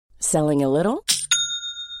Selling a little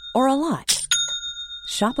or a lot?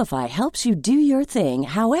 Shopify helps you do your thing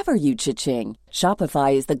however you cha-ching.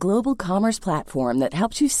 Shopify is the global commerce platform that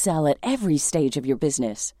helps you sell at every stage of your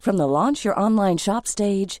business. From the launch your online shop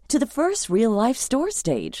stage to the first real-life store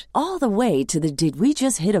stage, all the way to the did we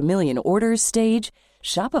just hit a million orders stage.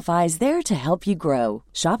 Shopify is there to help you grow.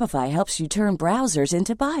 Shopify helps you turn browsers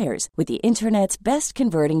into buyers with the internet's best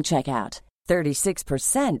converting checkout.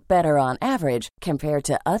 36% better on average compared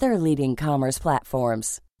to other leading commerce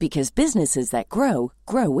platforms. Because businesses that grow,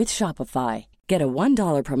 grow with Shopify. Get a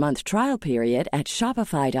 $1 per month trial period at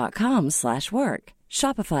shopify.com/work.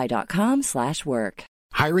 Shopify.com/work.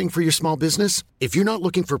 Hiring for your small business? If you're not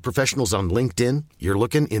looking for professionals on LinkedIn, you're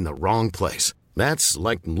looking in the wrong place. That's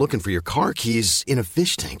like looking for your car keys in a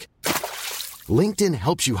fish tank. LinkedIn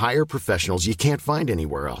helps you hire professionals you can't find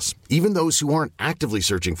anywhere else, even those who aren't actively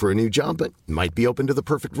searching for a new job but might be open to the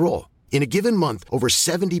perfect role. In a given month, over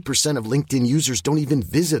 70% of LinkedIn users don't even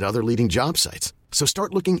visit other leading job sites. So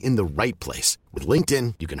start looking in the right place. With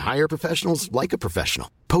LinkedIn, you can hire professionals like a professional.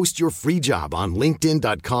 Post your free job on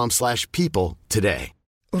linkedin.com/people today.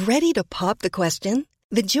 Ready to pop the question?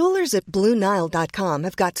 The jewelers at BlueNile.com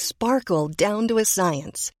have got sparkle down to a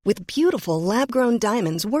science with beautiful lab-grown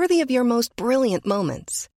diamonds worthy of your most brilliant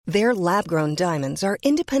moments. Their lab-grown diamonds are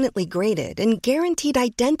independently graded and guaranteed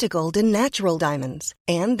identical to natural diamonds,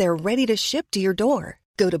 and they're ready to ship to your door.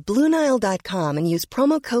 Go to BlueNile.com and use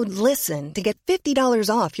promo code LISTEN to get $50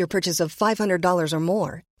 off your purchase of $500 or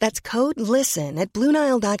more. That's code LISTEN at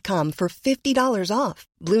BlueNile.com for $50 off.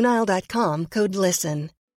 BlueNile.com, code LISTEN.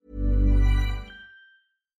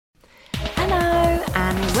 Hello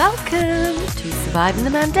and welcome to Surviving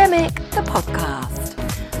the Mandemic, the podcast.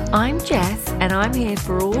 I'm Jess and I'm here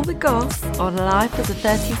for all the goss on life as a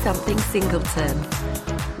 30-something singleton.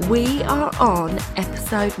 We are on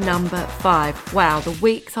episode number 5. Wow, the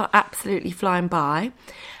weeks are absolutely flying by.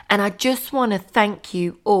 And I just want to thank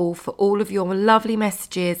you all for all of your lovely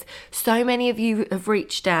messages. So many of you have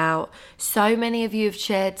reached out. So many of you have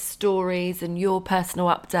shared stories and your personal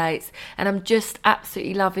updates. And I'm just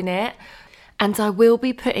absolutely loving it. And I will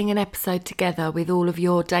be putting an episode together with all of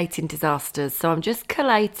your dating disasters. So I'm just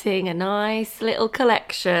collating a nice little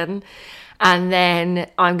collection. And then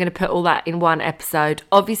I'm going to put all that in one episode.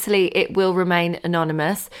 Obviously, it will remain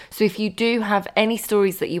anonymous. So if you do have any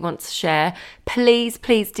stories that you want to share, please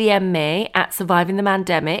DM me at Surviving the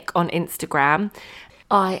Mandemic on Instagram.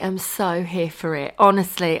 I am so here for it.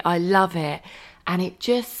 Honestly, I love it. And it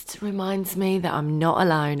just reminds me that I'm not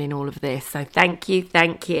alone in all of this. So thank you,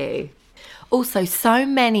 thank you. Also, so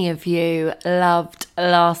many of you loved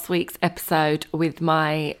last week's episode with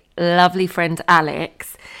my lovely friend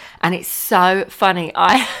Alex. And it's so funny.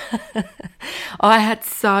 I had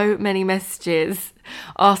so many messages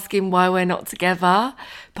asking why we're not together.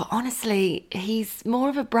 But honestly, he's more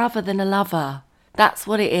of a brother than a lover. That's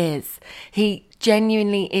what it is. He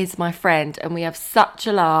genuinely is my friend and we have such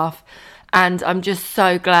a laugh. And I'm just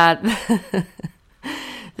so glad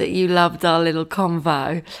that you loved our little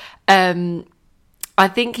convo. I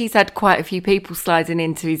think he's had quite a few people sliding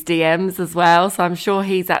into his DMs as well. So I'm sure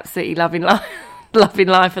he's absolutely loving life. Loving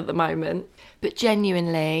life at the moment. But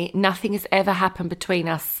genuinely, nothing has ever happened between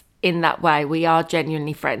us in that way. We are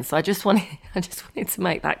genuinely friends. So I just wanted to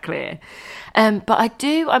make that clear. But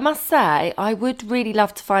I must say, I would really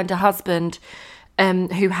love to find a husband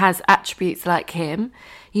who has attributes like him.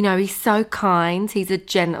 You know, he's so kind. He's a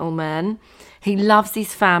gentleman. He loves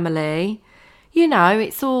his family. You know,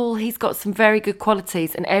 he's got some very good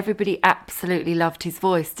qualities and everybody absolutely loved his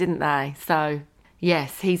voice, didn't they? So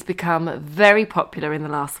yes, he's become very popular in the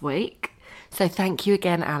last week. So thank you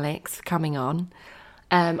again, Alex, for coming on.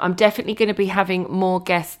 I'm definitely going to be having more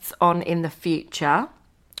guests on in the future.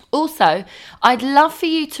 Also, I'd love for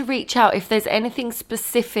you to reach out if there's anything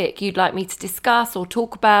specific you'd like me to discuss or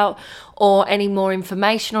talk about, or any more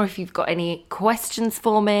information, or if you've got any questions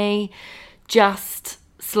for me, just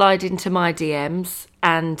slide into my DMs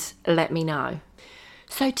and let me know.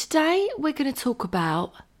 So today we're going to talk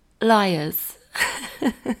about liars.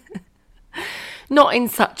 Not in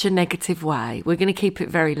such a negative way. We're going to keep it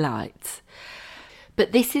very light.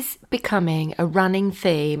 But this is becoming a running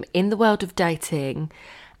theme in the world of dating,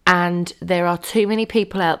 and there are too many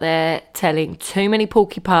people out there telling too many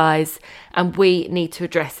porcupines, and we need to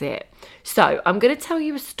address it. So I'm going to tell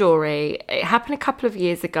you a story. It happened a couple of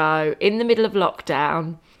years ago in the middle of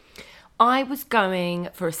lockdown. I was going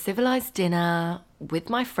for a civilized dinner with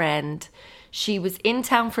my friend. She was in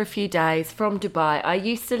town for a few days from Dubai. I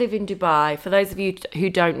used to live in Dubai. For those of you who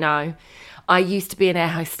don't know, I used to be an air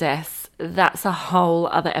hostess. That's a whole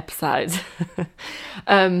other episode.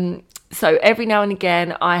 So every now and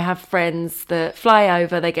again, I have friends that fly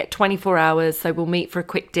over. They get 24 hours. So we'll meet for a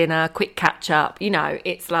quick dinner, quick catch up. You know,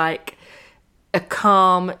 it's like a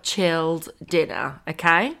calm, chilled dinner,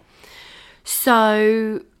 okay?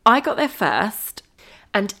 So I got there first.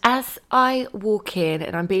 And as I walk in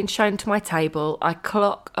and I'm being shown to my table, I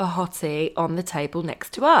clock a hottie on the table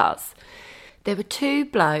next to ours. There were two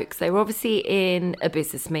blokes. They were obviously in a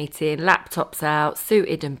business meeting, laptops out,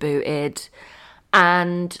 suited and booted.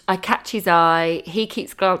 And I catch his eye. He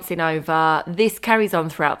keeps glancing over. This carries on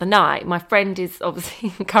throughout the night. My friend is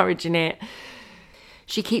obviously encouraging it.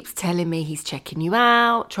 She keeps telling me he's checking you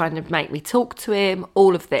out, trying to make me talk to him,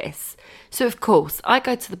 all of this. So, of course, I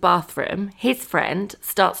go to the bathroom. His friend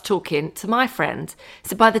starts talking to my friend.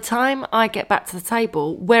 So by the time I get back to the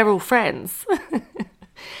table, we're all friends.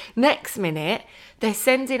 Next minute, they're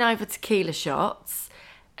sending over tequila shots,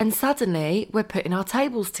 and suddenly we're putting our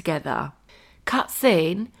tables together. Cut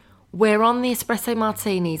scene, we're on the espresso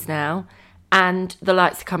martinis now, and the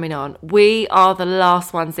lights are coming on. We are the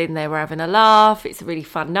last ones in there. We're having a laugh. It's a really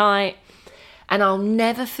fun night. And I'll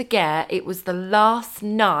never forget, it was the last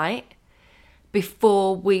night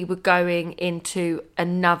before we were going into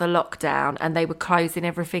another lockdown and they were closing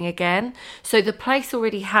everything again. So the place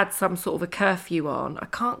already had some sort of a curfew on. I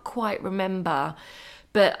can't quite remember,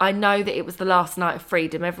 but I know that it was the last night of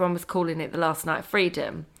freedom. Everyone was calling it the last night of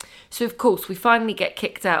freedom. So, of course, we finally get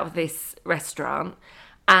kicked out of this restaurant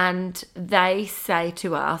and they say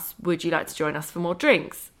to us, would you like to join us for more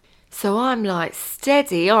drinks? So I'm like,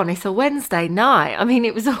 steady on, it's a Wednesday night. I mean,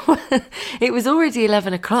 it was already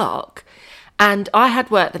 11 o'clock and I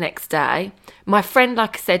had work the next day. My friend,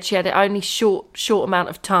 like I said, she had only short amount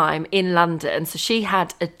of time in London. So she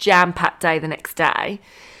had a jam-packed day the next day.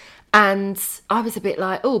 And I was a bit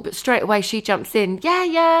like, oh, but straight away she jumps in.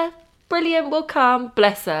 Yeah, brilliant, we'll come.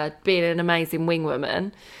 Bless her, being an amazing wing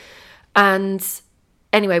woman. And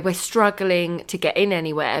anyway, we're struggling to get in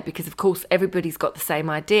anywhere because, of course, everybody's got the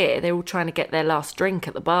same idea. They're all trying to get their last drink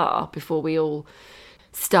at the bar before we all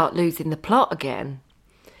start losing the plot again.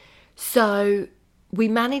 So we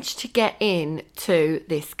managed to get in to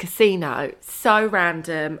this casino. So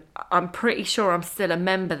random. I'm pretty sure I'm still a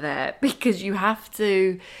member there because you have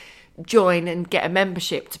to join and get a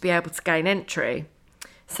membership to be able to gain entry.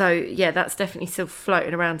 So yeah, that's definitely still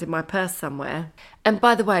floating around in my purse somewhere. And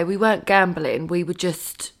by the way, we weren't gambling. We were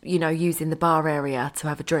just, using the bar area to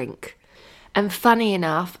have a drink. And funny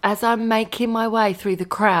enough, as I'm making my way through the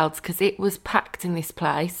crowds, because it was packed in this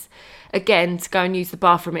place, again, to go and use the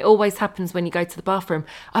bathroom, it always happens when you go to the bathroom,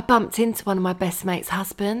 I bumped into one of my best mate's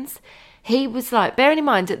husbands. He was like, bearing in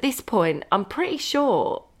mind, at this point, I'm pretty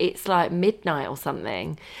sure it's like midnight or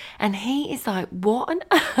something. And he is like, what on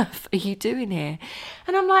earth are you doing here?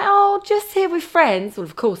 And I'm like, oh, just here with friends. Well,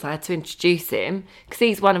 of course, I had to introduce him because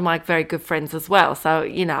he's one of my very good friends as well. So,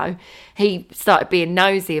 he started being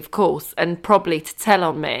nosy, of course, and probably to tell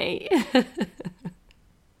on me.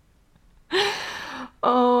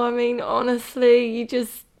 Oh, I mean, honestly,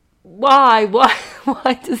 why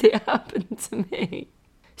does it happen to me?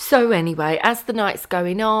 So anyway, as the night's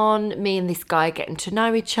going on, me and this guy are getting to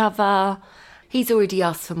know each other. He's already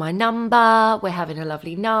asked for my number. We're having a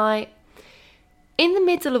lovely night. In the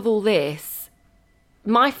middle of all this,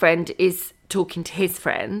 my friend is talking to his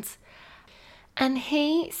friend, and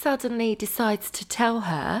he suddenly decides to tell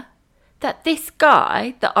her that this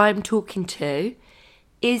guy that I'm talking to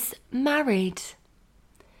is married.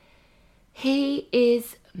 He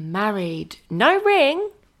is married. No ring,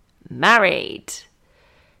 married.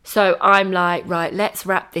 So I'm like, right, let's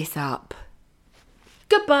wrap this up.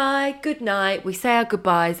 Goodbye, good night. We say our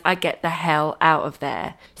goodbyes. I get the hell out of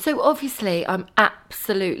there. So obviously I'm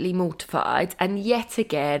absolutely mortified. And yet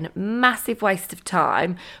again, massive waste of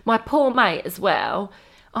time. My poor mate as well.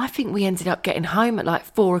 I think we ended up getting home at like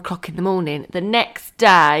 4 o'clock in the morning. The next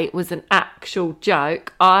day was an actual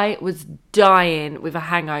joke. I was dying with a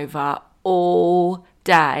hangover all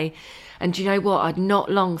day. And do you know what? I'd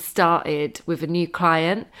not long started with a new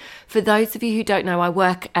client. For those of you who don't know, I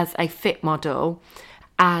work as a fit model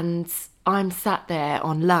and I'm sat there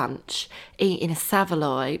on lunch eating a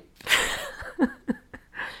Savoy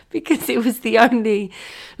because it was the only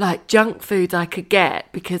junk food I could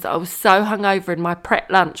get because I was so hungover and my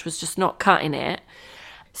prep lunch was just not cutting it.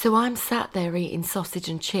 So I'm sat there eating sausage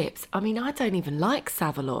and chips. I mean, I don't even like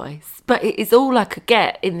Savoys, but it is all I could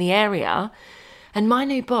get in the area. And my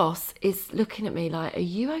new boss is looking at me like, are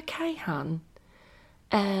you okay, hun?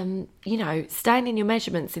 Staying in your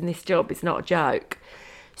measurements in this job is not a joke.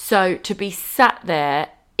 So to be sat there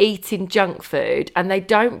eating junk food, and they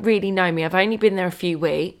don't really know me. I've only been there a few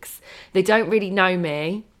weeks. They don't really know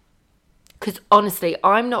me. Because honestly,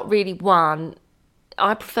 I'm not really one.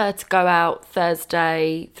 I prefer to go out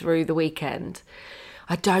Thursday through the weekend.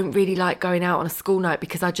 I don't really like going out on a school night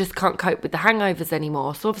because I just can't cope with the hangovers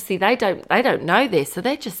anymore. So obviously they don't know this. So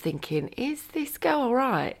they're just thinking, is this girl all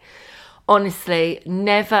right? Honestly,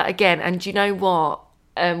 never again. And do you know what?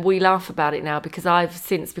 We laugh about it now because I've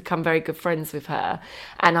since become very good friends with her.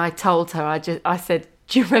 And I told her, I said,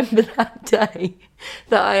 do you remember that day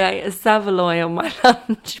that I ate a Savoy on my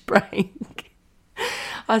lunch break?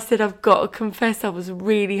 I said, I've got to confess, I was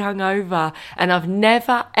really hungover. And I've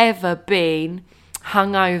never, ever been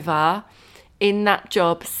hungover in that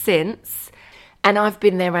job since. And I've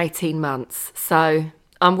been there 18 months. So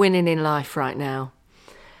I'm winning in life right now.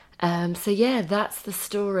 So yeah, that's the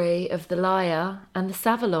story of the liar and the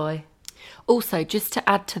Savoy. Also, just to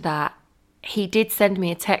add to that, he did send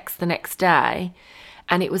me a text the next day,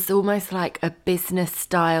 and it was almost like a business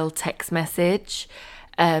style text message,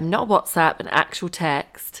 not WhatsApp, an actual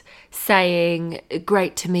text saying,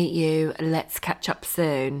 great to meet you, let's catch up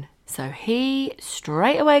soon. So he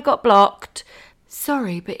straight away got blocked.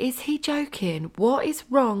 Sorry, but is he joking? What is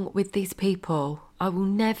wrong with these people? I will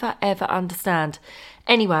never, ever understand.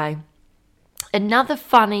 Anyway, another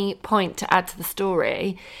funny point to add to the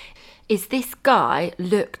story is this guy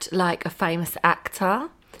looked like a famous actor.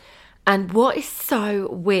 And what is so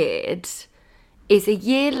weird is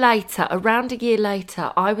around a year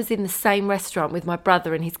later, I was in the same restaurant with my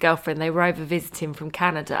brother and his girlfriend. They were over visiting from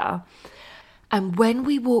Canada. And when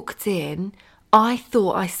we walked in, I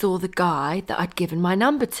thought I saw the guy that I'd given my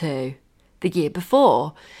number to the year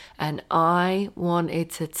before. And I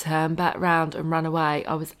wanted to turn back round and run away.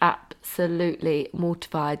 I was absolutely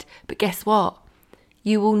mortified. But guess what?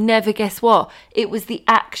 You will never guess what. It was the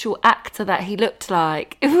actual actor that he looked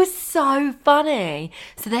like. It was so funny.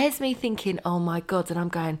 So there's me thinking, oh my God. And I'm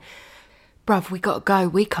going, bruv, we got to go.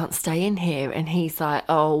 We can't stay in here. And he's like,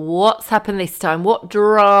 oh, what's happened this time? What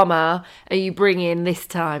drama are you bringing this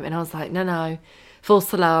time? And I was like, no,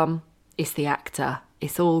 false alarm. It's the actor.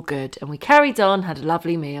 It's all good. And we carried on, had a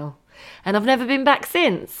lovely meal. And I've never been back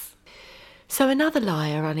since. So another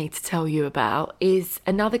liar I need to tell you about is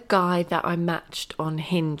another guy that I matched on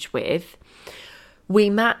Hinge with. We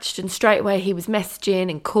matched and straight away he was messaging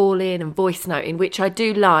and calling and voice noting, which I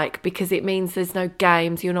do like because it means there's no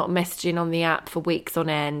games. You're not messaging on the app for weeks on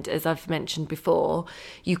end, as I've mentioned before.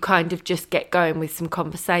 You kind of just get going with some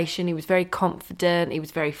conversation. He was very confident. He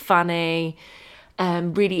was very funny,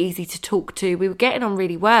 really easy to talk to. We were getting on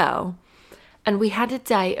really well. And we had a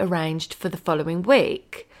date arranged for the following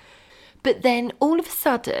week. But then all of a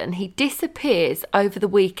sudden he disappears over the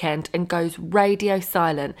weekend and goes radio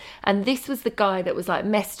silent. And this was the guy that was like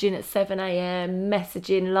messaging at 7 a.m,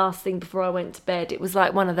 messaging last thing before I went to bed. It was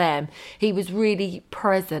like one of them. He was really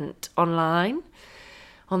present online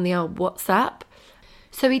on the old WhatsApp.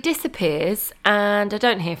 So he disappears and I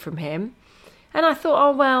don't hear from him. And I thought,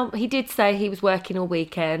 oh, well, he did say he was working all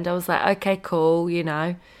weekend. I was like, okay, cool, you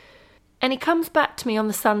know. And he comes back to me on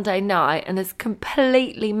the Sunday night and has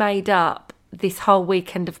completely made up this whole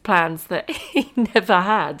weekend of plans that he never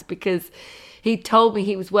had, because he told me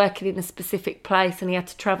he was working in a specific place and he had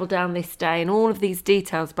to travel down this day and all of these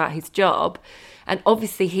details about his job. And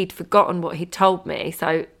obviously he'd forgotten what he'd told me.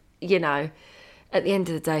 So, you know, at the end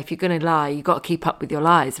of the day, if you're going to lie, you've got to keep up with your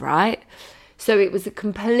lies, right? So it was a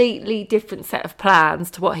completely different set of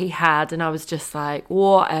plans to what he had. And I was just like,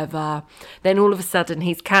 whatever. Then all of a sudden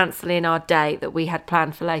he's cancelling our date that we had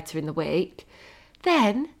planned for later in the week.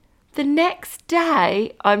 Then the next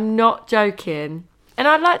day, I'm not joking. And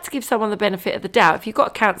I'd like to give someone the benefit of the doubt. If you've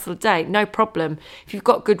got to cancel a date, no problem. If you've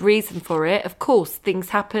got good reason for it, of course, things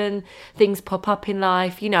happen. Things pop up in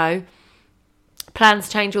life, you know. Plans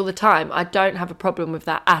change all the time. I don't have a problem with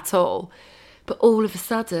that at all. But all of a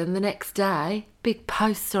sudden, the next day, big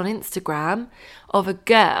post on Instagram of a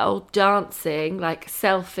girl dancing, like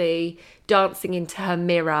selfie, dancing into her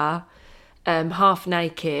mirror, half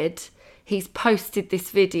naked. He's posted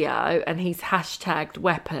this video and he's hashtagged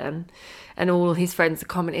weapon. And all his friends are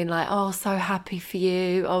commenting like, oh, so happy for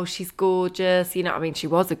you. Oh, she's gorgeous. You know, I mean, she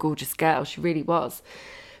was a gorgeous girl. She really was.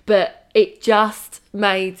 But it just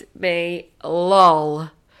made me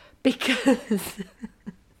lol because...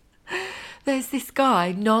 There's this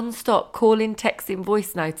guy non-stop calling, texting,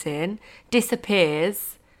 voice noting,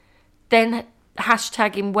 disappears, then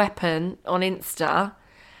hashtagging weapon on Insta.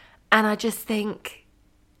 And I just think,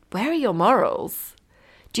 where are your morals?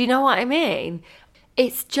 Do you know what I mean?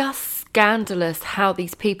 It's just scandalous how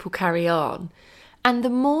these people carry on. And the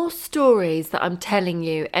more stories that I'm telling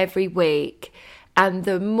you every week and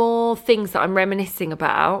the more things that I'm reminiscing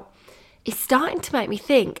about, it's starting to make me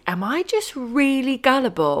think, am I just really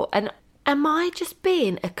gullible? And Am I just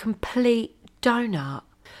being a complete donut?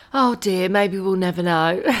 Oh dear, maybe we'll never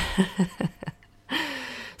know.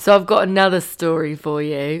 So I've got another story for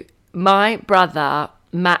you. My brother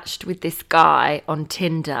matched with this guy on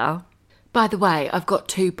Tinder. By the way, I've got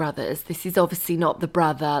two brothers. This is obviously not the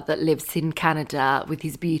brother that lives in Canada with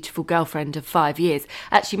his beautiful girlfriend of 5 years.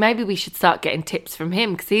 Actually, maybe we should start getting tips from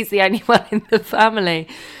him because he's the only one in the family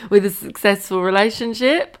with a successful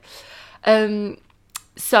relationship.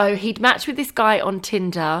 So he'd matched with this guy on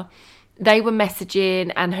Tinder. They were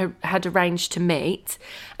messaging and had arranged to meet.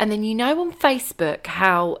 And then you know on Facebook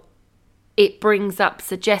how it brings up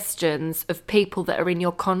suggestions of people that are in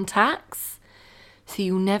your contacts? So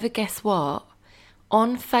you'll never guess what.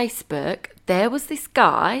 On Facebook, there was this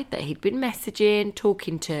guy that he'd been messaging,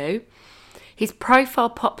 talking to. His profile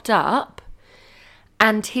popped up,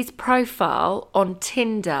 and his profile on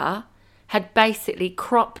Tinder had basically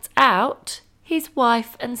cropped out his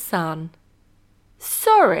wife and son.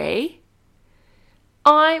 Sorry.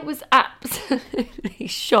 I was absolutely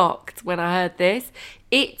shocked when I heard this.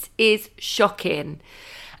 It is shocking.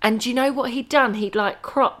 And do you know what he'd done? He'd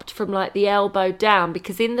cropped from the elbow down,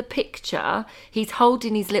 because in the picture, he's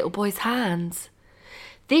holding his little boy's hands.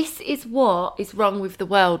 This is what is wrong with the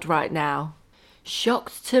world right now.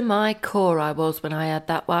 Shocked to my core I was when I heard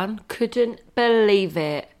that one. Couldn't believe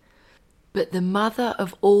it. But the mother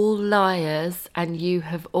of all liars, and you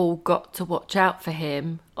have all got to watch out for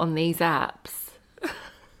him on these apps,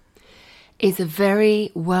 is a very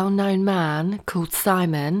well-known man called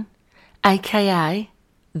Simon, aka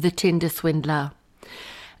the Tinder Swindler.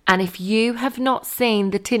 And if you have not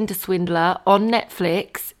seen the Tinder Swindler on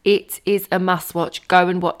Netflix, it is a must-watch. Go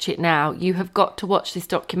and watch it now. You have got to watch this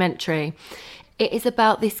documentary. It is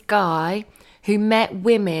about this guy who met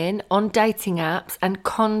women on dating apps and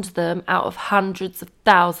conned them out of hundreds of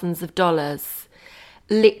thousands of dollars.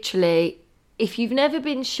 Literally, if you've never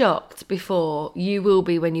been shocked before, you will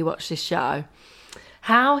be when you watch this show.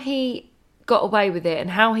 How he got away with it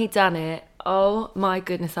and how he done it, oh my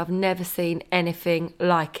goodness, I've never seen anything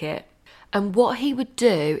like it. And what he would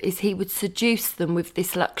do is he would seduce them with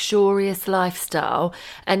this luxurious lifestyle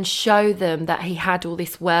and show them that he had all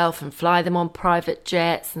this wealth and fly them on private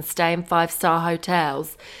jets and stay in 5-star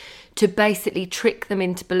hotels to basically trick them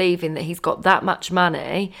into believing that he's got that much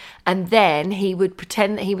money. And then he would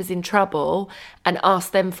pretend that he was in trouble and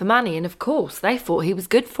ask them for money. And of course, they thought he was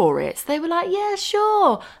good for it. So they were like, yeah,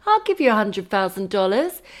 sure, I'll give you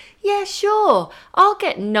 $100,000. Yeah, sure, I'll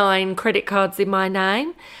get 9 credit cards in my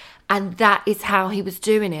name. And that is how he was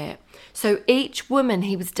doing it. So each woman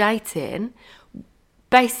he was dating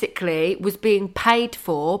basically was being paid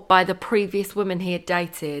for by the previous woman he had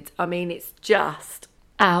dated. I mean, it's just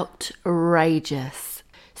outrageous.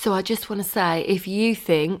 So I just want to say, if you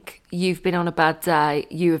think you've been on a bad day,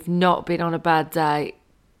 you have not been on a bad day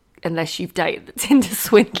unless you've dated the Tinder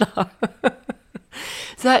Swindler.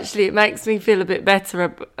 So actually it makes me feel a bit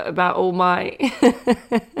better about all my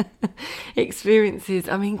experiences.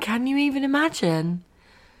 I mean, can you even imagine?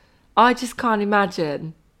 I just can't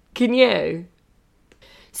imagine. Can you?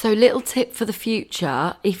 So little tip for the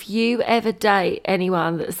future, if you ever date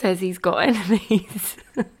anyone that says he's got enemies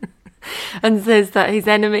and says that his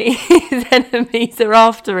enemies are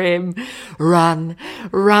after him, run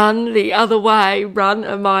the other way, run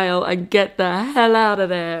a mile and get the hell out of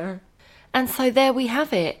there. And so there we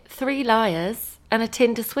have it, 3 liars and a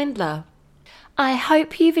Tinder Swindler. I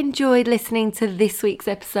hope you've enjoyed listening to this week's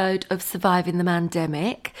episode of Surviving the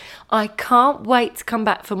Mandemic. I can't wait to come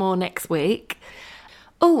back for more next week.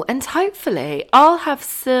 Oh, and hopefully I'll have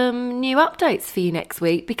some new updates for you next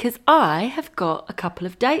week, because I have got a couple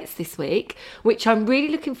of dates this week, which I'm really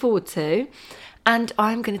looking forward to. And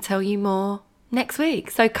I'm going to tell you more next week.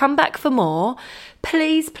 So come back for more.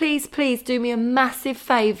 Please, please, please do me a massive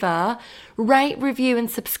favour. Rate, review and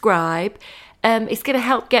subscribe. It's going to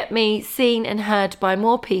help get me seen and heard by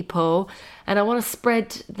more people. And I want to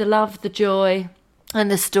spread the love, the joy and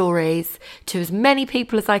the stories to as many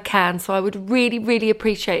people as I can. So I would really, really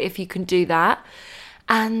appreciate if you can do that.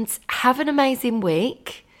 And have an amazing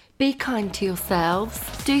week. Be kind to yourselves.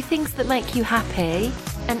 Do things that make you happy.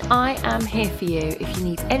 And I am here for you. If you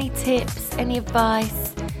need any tips, any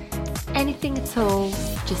advice, anything at all,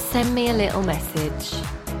 just send me a little message.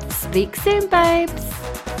 Speak soon, babes.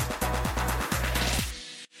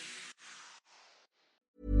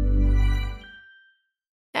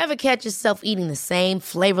 Ever catch yourself eating the same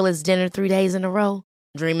flavorless dinner 3 days in a row?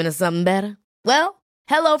 Dreaming of something better? Well,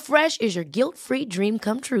 HelloFresh is your guilt-free dream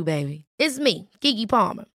come true, baby. It's me, Keke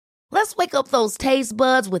Palmer. Let's wake up those taste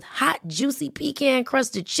buds with hot, juicy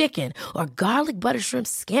pecan-crusted chicken or garlic butter shrimp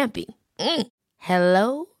scampi.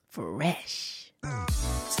 Hello Fresh.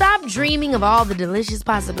 Stop dreaming of all the delicious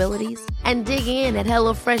possibilities and dig in at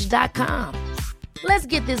HelloFresh.com. Let's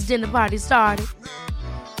get this dinner party started.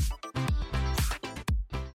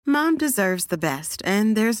 Mom deserves the best,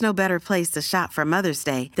 and there's no better place to shop for Mother's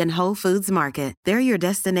Day than Whole Foods Market. They're your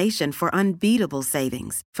destination for unbeatable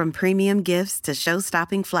savings, from premium gifts to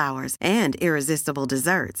show-stopping flowers and irresistible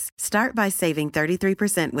desserts. Start by saving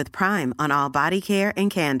 33% with Prime on all body care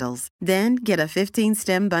and candles. Then get a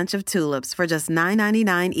 15-stem bunch of tulips for just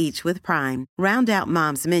 $9.99 each with Prime. Round out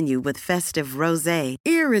Mom's menu with festive rosé,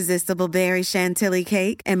 irresistible berry chantilly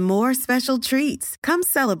cake, and more special treats. Come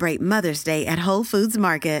celebrate Mother's Day at Whole Foods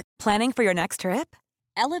Market. Planning for your next trip?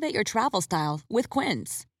 Elevate your travel style with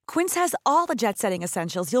Quince. Quince has all the jet-setting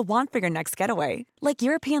essentials you'll want for your next getaway, like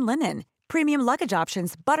European linen, premium luggage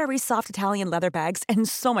options, buttery soft Italian leather bags, and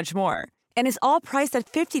so much more. And is all priced at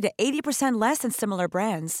 50 to 80% less than similar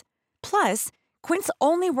brands. Plus, Quince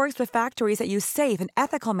only works with factories that use safe and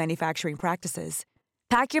ethical manufacturing practices.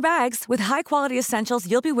 Pack your bags with high-quality essentials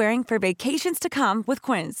you'll be wearing for vacations to come with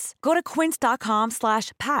Quince. Go to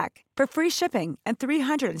quince.com/pack for free shipping and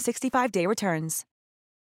 365-day returns.